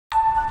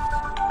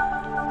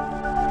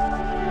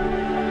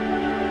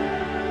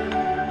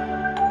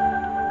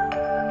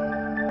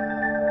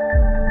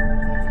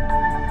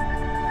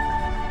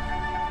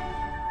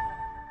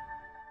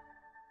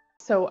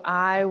So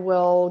I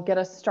will get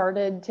us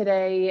started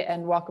today,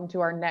 and welcome to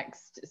our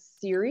next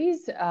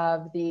series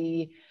of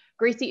the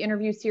Gracie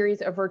interview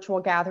series, A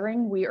Virtual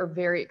Gathering. We are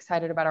very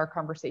excited about our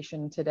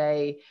conversation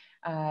today,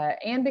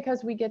 and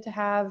because we get to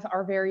have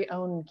our very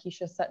own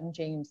Keisha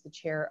Sutton-James, the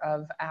chair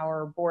of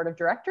our board of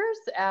directors,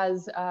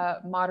 as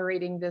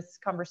moderating this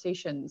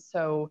conversation.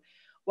 So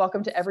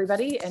welcome to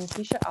everybody, and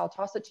Keisha, I'll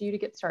toss it to you to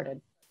get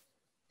started.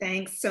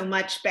 Thanks so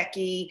much,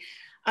 Becky.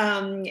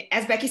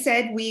 As Becky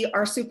said, we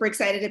are super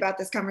excited about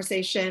this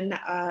conversation.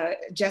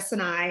 Jess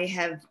and I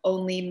have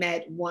only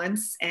met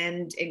once,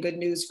 and in good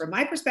news from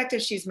my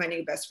perspective, she's my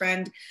new best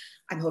friend.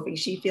 I'm hoping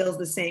she feels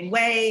the same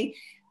way.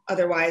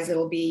 Otherwise,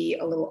 it'll be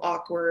a little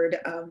awkward,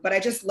 but I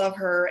just love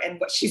her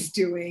and what she's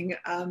doing.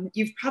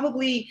 You've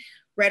probably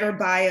read her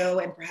bio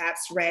and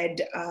perhaps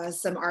read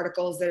some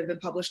articles that have been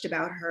published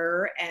about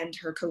her and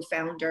her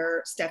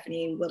co-founder,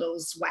 Stephanie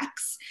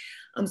Littles-Wax.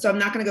 So I'm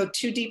not going to go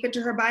too deep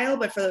into her bio,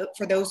 but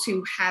for those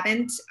who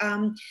haven't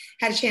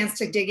had a chance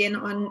to dig in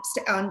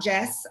on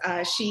Jess,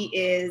 she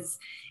is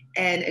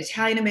an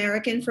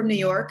Italian-American from New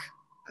York.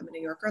 I'm a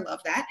New Yorker,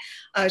 love that.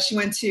 She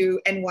went to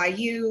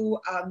NYU.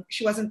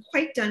 She wasn't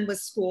quite done with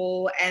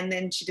school, and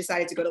then she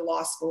decided to go to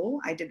law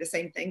school. I did the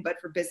same thing, but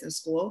for business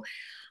school.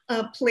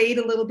 Played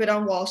a little bit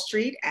on Wall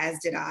Street, as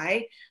did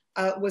I.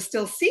 Was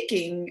still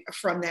seeking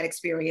from that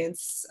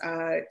experience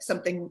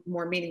something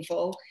more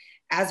meaningful,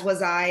 as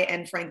was I,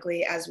 and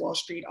frankly, as Wall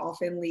Street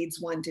often leads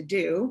one to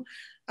do.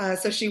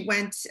 So she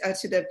went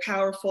to the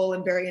powerful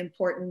and very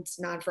important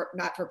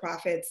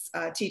not-for-profits,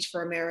 Teach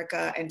for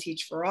America and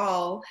Teach for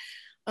All,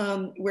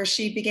 where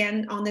she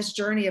began on this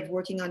journey of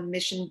working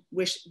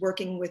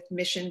with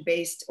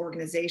mission-based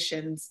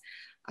organizations.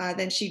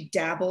 Then she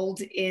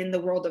dabbled in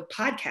the world of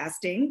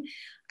podcasting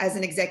as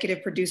an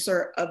executive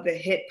producer of the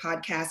hit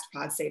podcast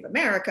Pod Save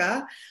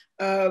America.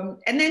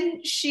 And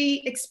then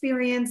she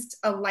experienced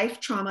a life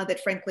trauma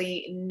that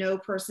frankly no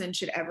person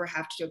should ever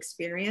have to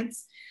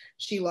experience.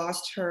 She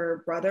lost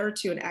her brother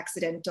to an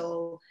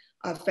accidental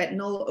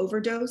fentanyl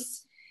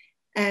overdose.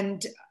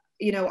 And,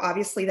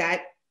 obviously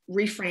that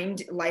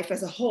reframed life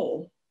as a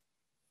whole.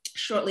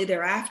 Shortly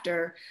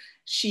thereafter,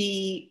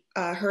 she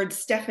heard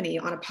Stephanie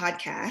on a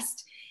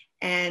podcast,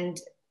 and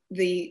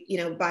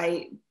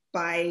by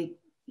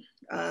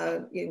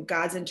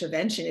God's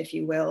intervention, if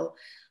you will,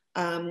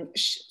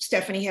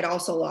 Stephanie had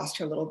also lost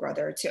her little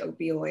brother to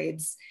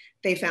opioids.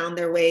 They found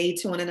their way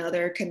to one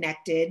another,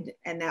 connected,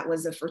 and that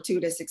was a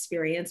fortuitous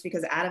experience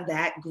because out of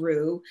that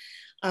grew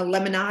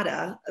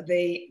Lemonada,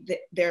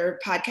 their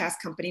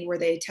podcast company where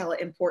they tell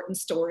important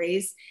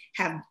stories,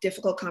 have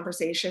difficult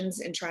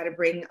conversations, and try to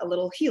bring a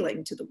little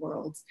healing to the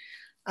world.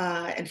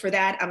 And for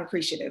that, I'm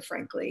appreciative,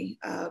 frankly.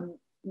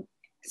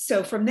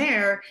 So from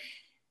there,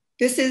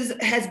 this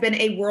has been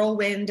a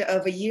whirlwind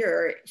of a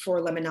year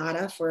for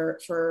Lemonada,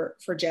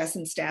 for Jess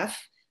and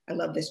Steph. I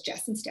love this,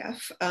 Jess and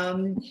Steph.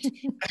 And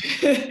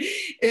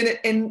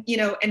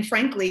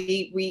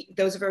frankly,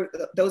 those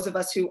of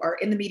us who are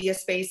in the media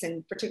space,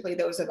 and particularly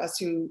those of us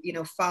who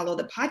follow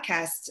the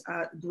podcast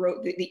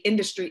growth, the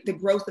industry, the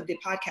growth of the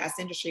podcast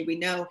industry, we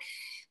know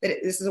that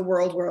this is a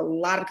world where a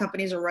lot of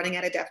companies are running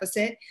at a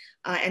deficit,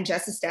 and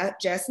Jess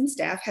and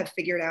Steph have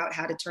figured out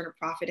how to turn a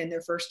profit in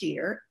their first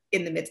year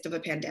in the midst of a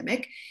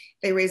pandemic.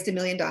 They raised $1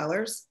 million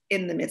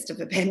in the midst of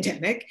a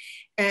pandemic,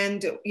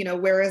 and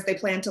whereas they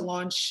plan to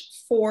launch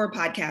 4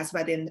 podcasts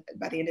by the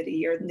end of the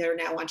year, they're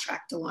now on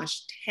track to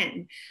launch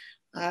 10.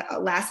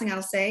 Last thing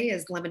I'll say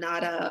is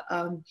Lemonada,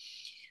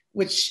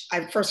 which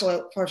first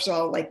of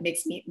all like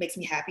makes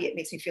me happy. It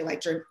makes me feel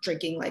like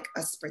drinking like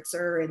a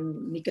spritzer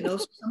in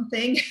Mykonos or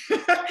something.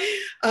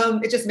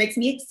 It just makes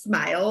me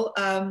smile.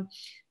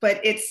 But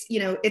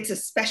it's a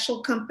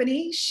special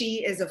company.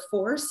 She is a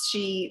force.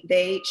 She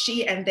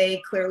and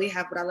they clearly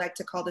have what I like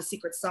to call the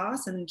secret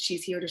sauce, and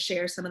she's here to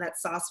share some of that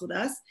sauce with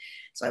us.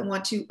 So I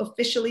want to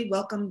officially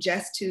welcome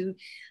Jess to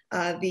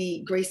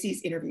the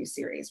Gracie's interview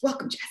series.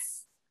 Welcome,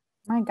 Jess.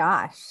 My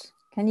gosh,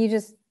 can you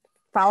just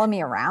follow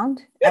me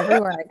around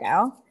everywhere I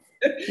go?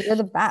 You're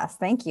the best.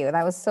 Thank you.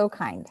 That was so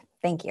kind.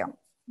 Thank you.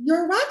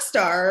 You're a rock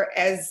star,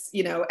 as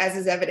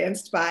is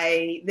evidenced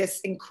by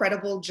this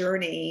incredible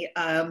journey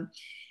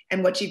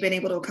and what you've been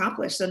able to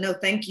accomplish. So no,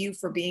 thank you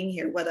for being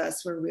here with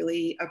us. We're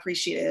really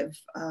appreciative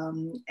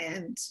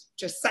and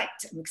just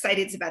psyched. I'm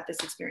excited about this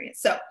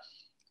experience. So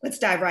let's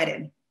dive right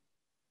in.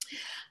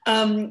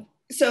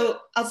 So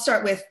I'll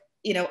start with,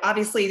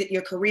 obviously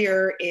your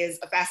career is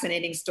a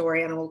fascinating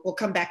story, and we'll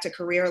come back to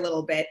career a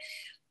little bit.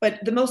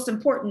 But the most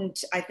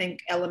important, I think,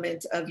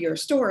 element of your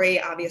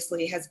story,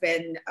 obviously, has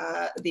been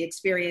the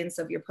experience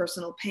of your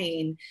personal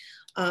pain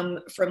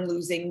from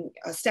losing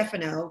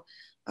Stefano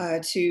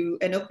to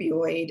an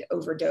opioid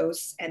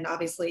overdose. And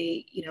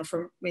obviously,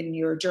 from in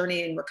your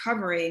journey in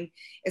recovering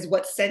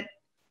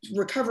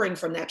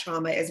from that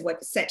trauma is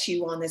what set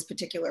you on this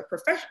particular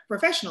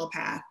professional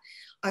path.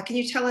 Can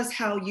you tell us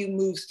how you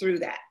moved through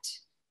that?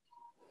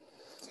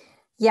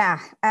 Yeah,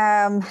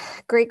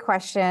 great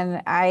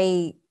question.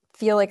 I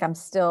feel like I'm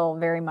still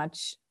very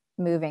much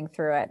moving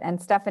through it.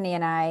 And Stephanie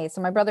and I,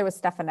 so my brother was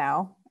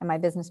Stefano and my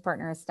business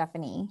partner is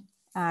Stephanie.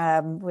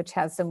 which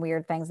has some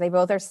weird things. They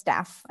both are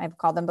staff. I've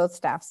called them both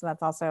staff, so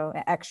that's also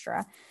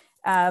extra.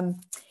 But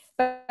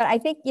I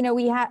think,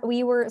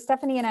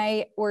 Stephanie and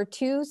I were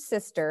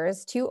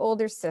two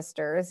older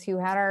sisters who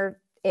had our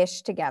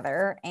ish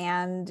together,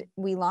 and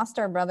we lost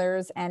our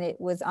brothers, and it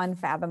was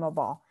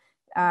unfathomable.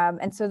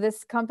 And so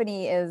this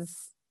company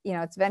is,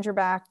 it's venture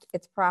backed,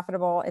 it's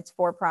profitable, it's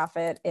for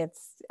profit,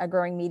 it's a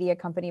growing media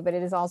company, but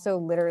it is also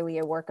literally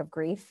a work of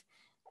grief.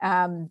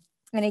 And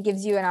it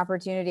gives you an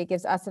opportunity, it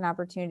gives us an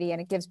opportunity,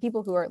 and it gives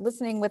people who are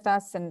listening with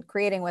us and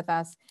creating with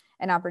us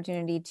an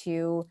opportunity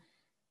to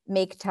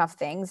make tough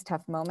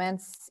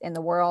moments in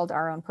the world,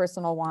 our own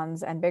personal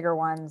ones and bigger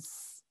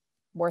ones,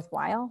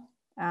 worthwhile,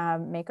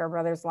 make our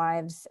brothers'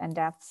 lives and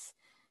deaths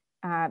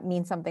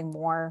mean something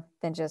more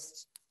than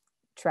just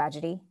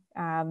tragedy.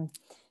 And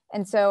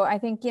so I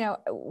think,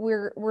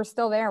 we're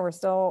still there.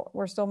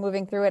 We're still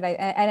moving through it.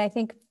 And I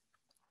think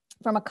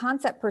from a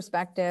concept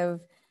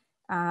perspective,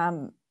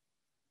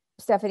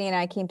 Stephanie and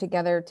I came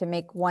together to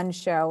make one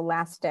show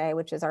Last Day,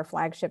 which is our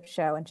flagship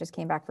show, and just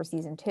came back for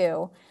season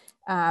 2.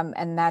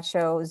 And that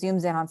show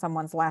zooms in on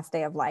someone's last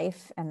day of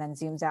life and then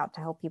zooms out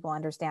to help people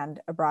understand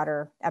a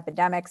broader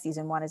epidemic.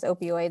 Season 1 is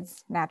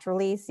opioids,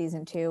 naturally.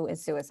 Season 2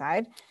 is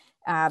suicide.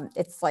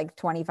 It's like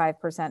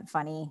 25%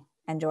 funny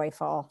and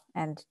joyful,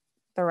 and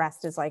the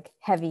rest is like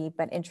heavy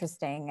but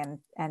interesting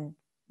and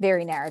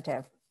very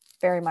narrative,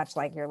 very much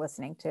like you're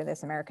listening to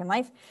This American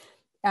Life.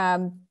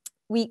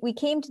 We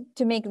came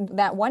to make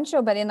that one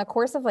show, but in the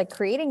course of like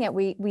creating it,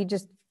 we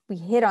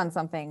hit on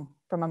something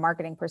from a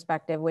marketing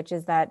perspective, which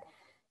is that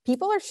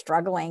people are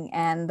struggling.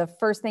 And the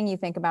first thing you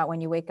think about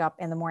when you wake up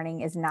in the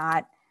morning is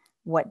not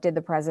what did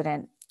the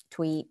president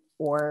tweet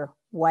or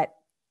what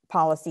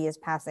policy is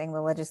passing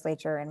the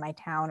legislature in my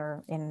town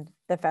or in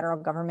the federal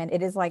government.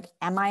 It is like,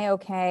 am I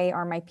okay?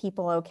 Are my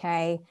people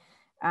okay?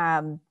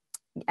 Am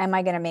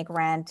I going to make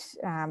rent?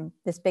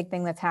 This big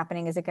thing that's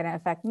happening, is it going to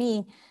affect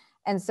me?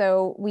 And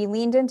so we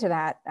leaned into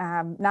that,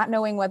 not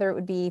knowing whether it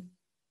would be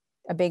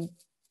a big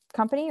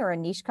company or a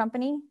niche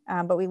company,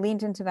 but we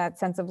leaned into that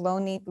sense of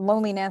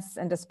loneliness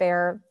and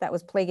despair that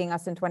was plaguing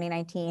us in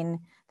 2019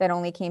 that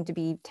only came to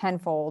be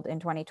tenfold in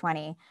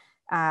 2020.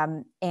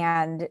 And,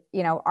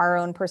 our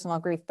own personal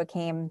grief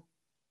became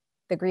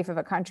the grief of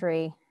a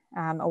country,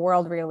 a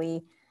world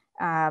really,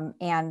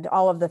 and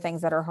all of the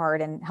things that are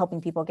hard, and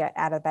helping people get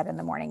out of bed in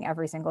the morning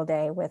every single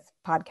day with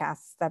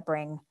podcasts that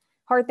bring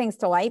hard things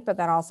to light, but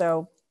that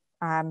also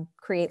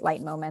create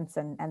light moments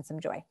and some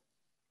joy.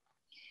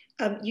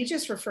 You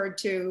just referred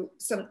to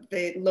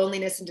the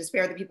loneliness and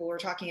despair that people were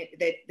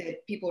that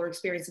people were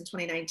experiencing in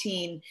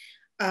 2019,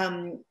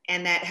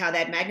 and how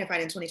that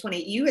magnified in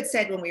 2020. You had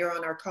said when we were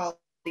on our call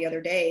the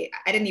other day,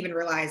 I didn't even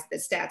realize the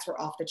stats were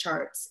off the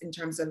charts in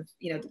terms of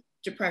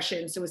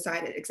depression,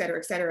 suicide, et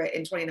cetera,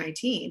 in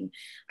 2019.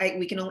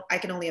 I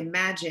can only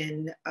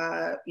imagine.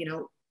 By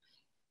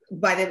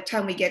the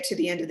time we get to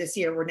the end of this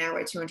year, we're now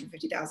at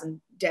 250,000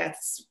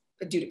 deaths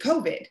due to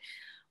COVID.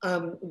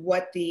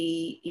 What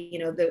the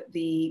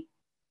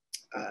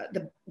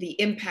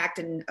impact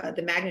and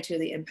the magnitude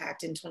of the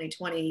impact in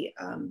 2020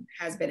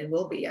 has been and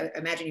will be. I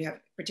imagine you have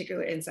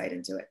particular insight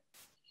into it.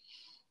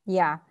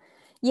 Yeah.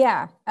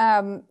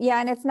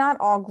 And it's not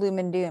all gloom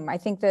and doom. I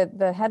think that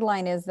the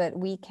headline is that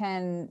we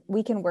can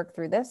work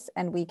through this,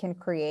 and we can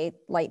create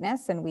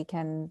lightness, and we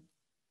can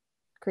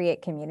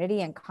create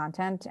community and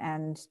content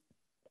and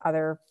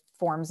other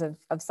forms of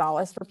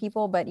solace for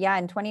people. But yeah,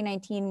 in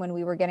 2019, when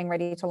we were getting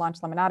ready to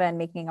launch Lemonada and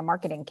making a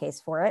marketing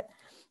case for it,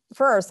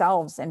 for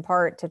ourselves in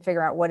part to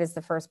figure out what is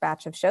the first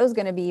batch of shows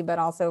going to be, but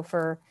also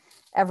for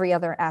every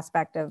other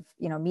aspect of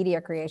media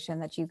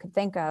creation that you could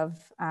think of.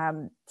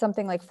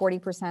 Something like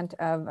 40%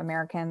 of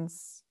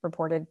Americans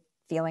reported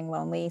feeling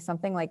lonely.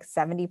 Something like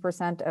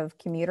 70% of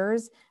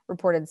commuters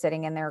reported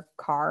sitting in their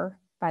car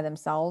by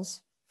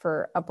themselves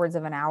for upwards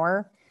of an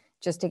hour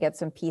just to get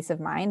some peace of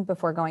mind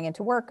before going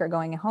into work or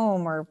going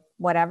home or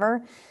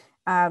whatever.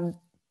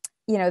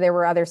 There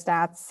were other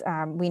stats.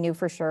 We knew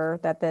for sure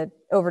that the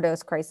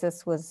overdose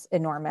crisis was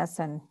enormous,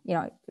 and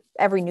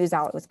every news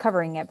outlet was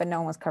covering it, but no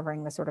one was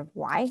covering the sort of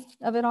why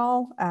of it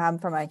all.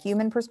 From a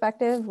human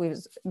perspective, we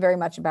was very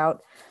much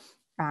about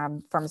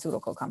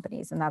pharmaceutical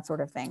companies and that sort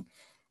of thing.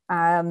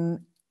 The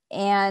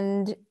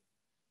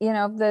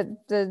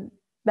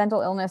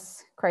mental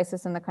illness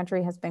crisis in the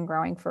country has been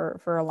growing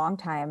for a long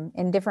time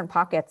in different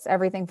pockets,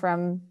 everything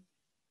from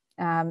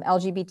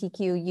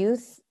LGBTQ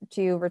youth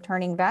to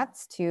returning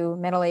vets to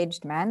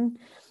middle-aged men.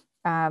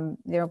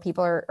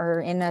 People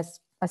are in a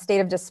state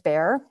of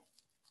despair.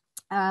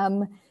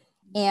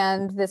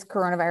 And this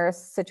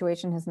coronavirus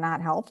situation has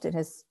not helped. It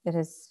has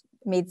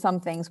made some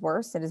things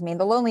worse. It has made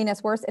the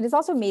loneliness worse. It has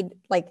also made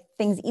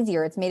things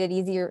easier. It's made it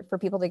easier for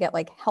people to get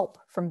help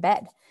from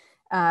bed.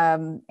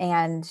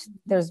 And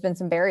there's been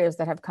some barriers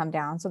that have come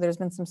down. So there's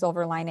been some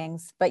silver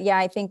linings. But yeah,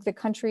 I think the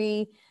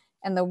country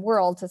and the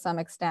world to some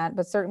extent,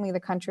 but certainly the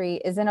country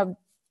is in a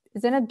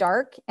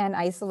dark and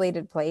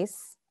isolated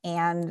place.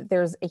 And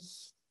there's a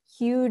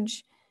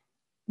huge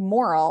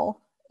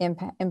moral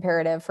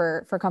imperative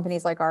for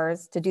companies like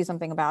ours to do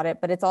something about it.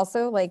 But it's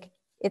also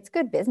it's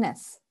good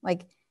business.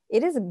 Like,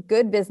 it is a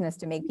good business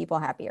to make people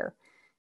happier.